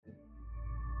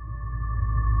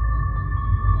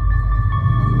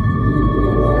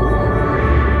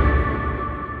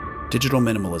Digital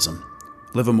minimalism.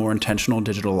 Live a more intentional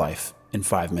digital life in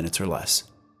 5 minutes or less.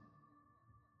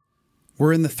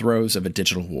 We're in the throes of a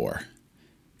digital war.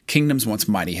 Kingdoms once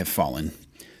mighty have fallen.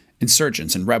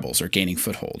 Insurgents and rebels are gaining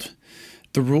foothold.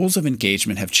 The rules of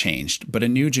engagement have changed, but a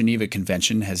new Geneva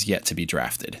Convention has yet to be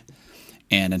drafted.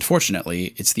 And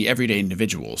unfortunately, it's the everyday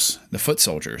individuals, the foot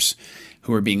soldiers,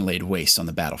 who are being laid waste on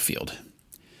the battlefield.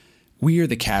 We are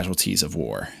the casualties of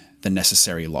war, the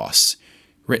necessary loss,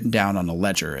 written down on a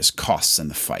ledger as costs in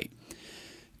the fight.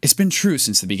 It's been true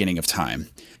since the beginning of time.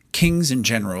 Kings and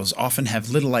generals often have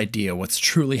little idea what's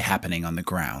truly happening on the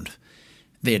ground.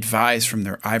 They advise from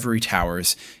their ivory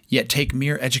towers, yet take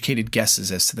mere educated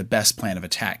guesses as to the best plan of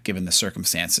attack given the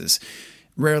circumstances,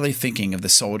 rarely thinking of the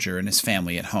soldier and his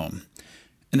family at home.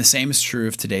 And the same is true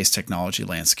of today's technology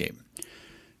landscape.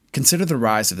 Consider the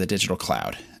rise of the digital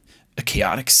cloud, a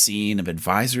chaotic scene of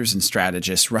advisors and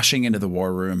strategists rushing into the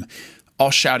war room, all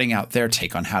shouting out their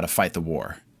take on how to fight the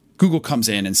war. Google comes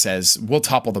in and says, "We'll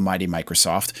topple the mighty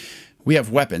Microsoft. We have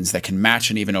weapons that can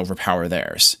match and even overpower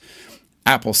theirs."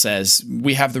 Apple says,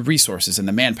 "We have the resources and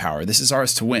the manpower. This is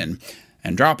ours to win."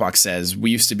 And Dropbox says, "We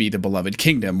used to be the beloved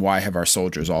kingdom. Why have our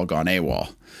soldiers all gone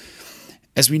AWOL?"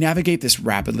 As we navigate this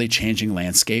rapidly changing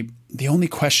landscape, the only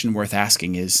question worth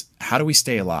asking is, how do we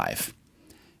stay alive?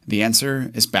 The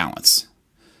answer is balance.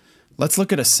 Let's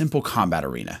look at a simple combat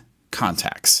arena,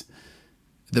 contacts.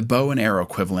 The bow and arrow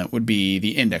equivalent would be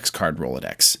the index card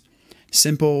Rolodex.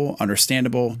 Simple,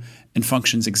 understandable, and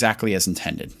functions exactly as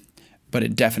intended, but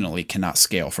it definitely cannot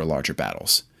scale for larger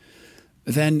battles.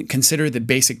 Then consider the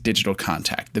basic digital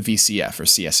contact, the VCF or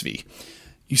CSV.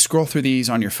 You scroll through these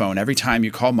on your phone every time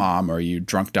you call mom or you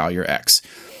drunk dial your ex.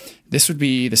 This would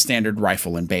be the standard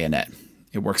rifle and bayonet.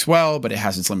 It works well, but it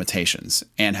has its limitations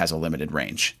and has a limited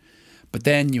range. But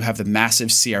then you have the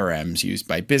massive CRMs used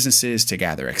by businesses to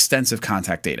gather extensive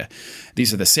contact data.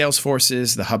 These are the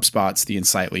Salesforces, the HubSpots, the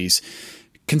Insightly's.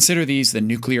 Consider these the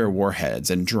nuclear warheads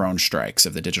and drone strikes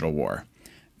of the digital war.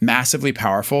 Massively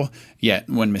powerful, yet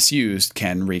when misused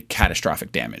can wreak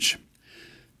catastrophic damage.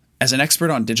 As an expert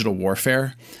on digital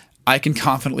warfare, I can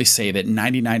confidently say that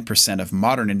 99% of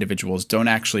modern individuals don't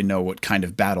actually know what kind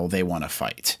of battle they want to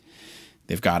fight.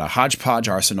 They've got a hodgepodge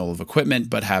arsenal of equipment,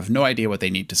 but have no idea what they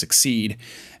need to succeed,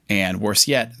 and worse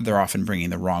yet, they're often bringing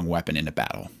the wrong weapon into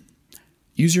battle.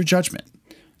 Use your judgment.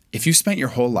 If you spent your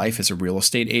whole life as a real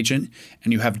estate agent,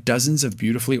 and you have dozens of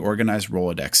beautifully organized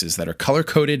Rolodexes that are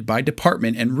color-coded by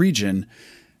department and region,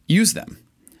 use them.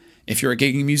 If you're a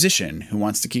gigging musician who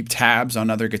wants to keep tabs on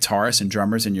other guitarists and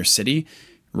drummers in your city,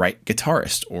 write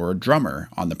guitarist or drummer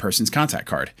on the person's contact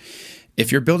card. If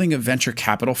you're building a venture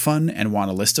capital fund and want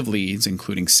a list of leads,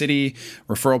 including city,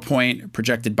 referral point,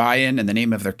 projected buy-in, and the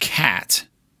name of their cat,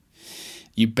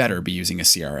 you better be using a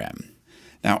CRM.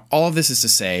 Now, all of this is to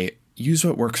say, use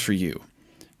what works for you.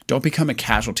 Don't become a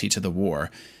casualty to the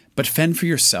war, but fend for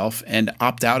yourself and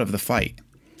opt out of the fight.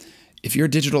 If your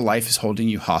digital life is holding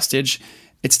you hostage,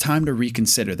 it's time to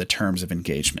reconsider the terms of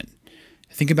engagement.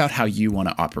 Think about how you want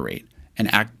to operate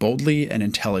and act boldly and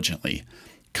intelligently,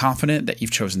 confident that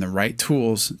you've chosen the right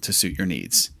tools to suit your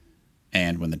needs.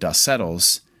 And when the dust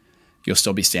settles, you'll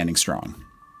still be standing strong,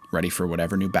 ready for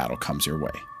whatever new battle comes your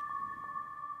way.